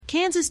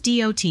Kansas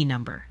DOT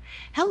number.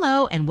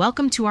 Hello and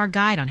welcome to our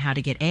guide on how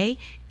to get a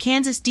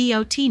Kansas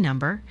DOT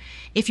number.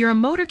 If you're a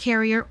motor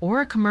carrier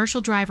or a commercial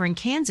driver in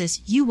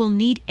Kansas, you will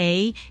need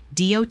a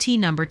DOT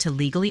number to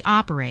legally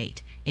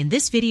operate. In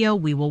this video,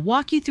 we will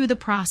walk you through the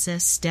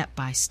process step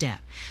by step.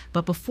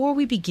 But before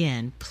we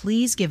begin,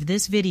 please give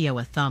this video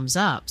a thumbs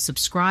up,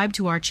 subscribe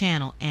to our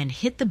channel, and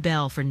hit the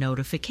bell for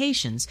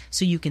notifications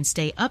so you can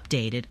stay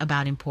updated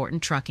about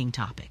important trucking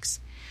topics.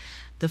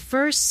 The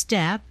first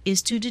step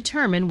is to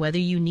determine whether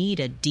you need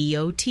a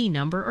DOT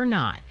number or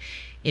not.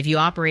 If you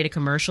operate a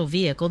commercial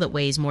vehicle that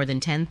weighs more than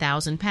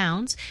 10,000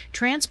 pounds,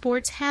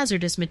 transports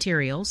hazardous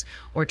materials,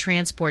 or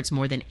transports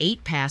more than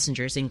 8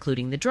 passengers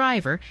including the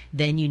driver,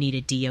 then you need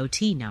a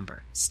DOT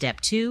number.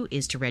 Step 2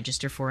 is to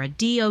register for a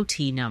DOT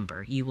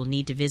number. You will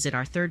need to visit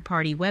our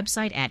third-party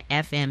website at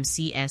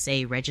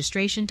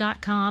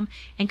fmcsaregistration.com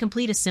and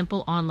complete a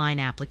simple online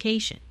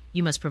application.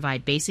 You must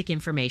provide basic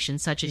information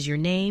such as your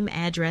name,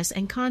 address,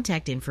 and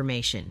contact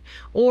information,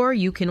 or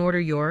you can order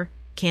your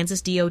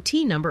Kansas DOT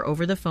number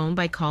over the phone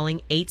by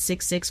calling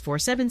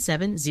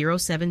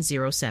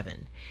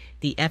 866-477-0707.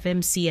 The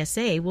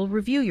FMCSA will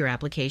review your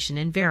application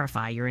and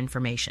verify your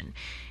information.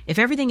 If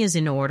everything is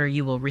in order,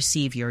 you will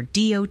receive your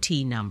DOT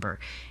number.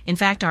 In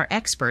fact, our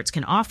experts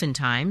can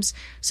oftentimes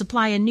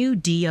supply a new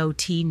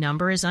DOT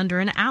number as under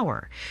an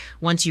hour.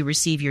 Once you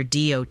receive your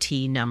DOT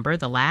number,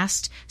 the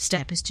last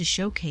step is to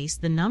showcase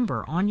the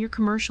number on your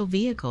commercial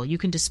vehicle. You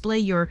can display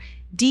your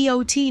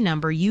DOT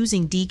number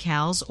using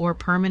decals or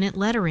permanent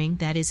lettering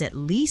that is at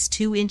least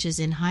 2 inches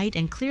in height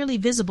and clearly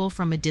visible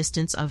from a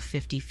distance of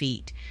 50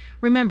 feet.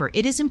 Remember,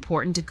 it is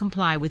important to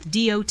comply with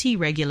DOT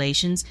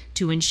regulations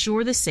to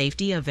ensure the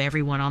safety of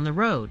everyone on the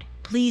road.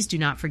 Please do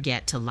not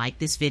forget to like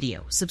this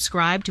video,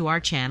 subscribe to our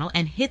channel,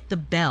 and hit the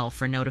bell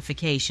for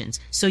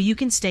notifications so you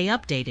can stay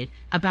updated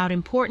about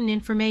important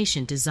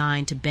information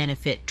designed to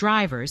benefit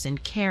drivers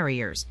and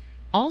carriers.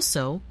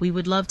 Also, we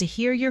would love to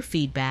hear your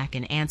feedback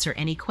and answer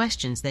any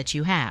questions that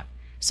you have.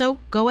 So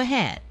go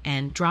ahead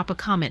and drop a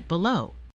comment below.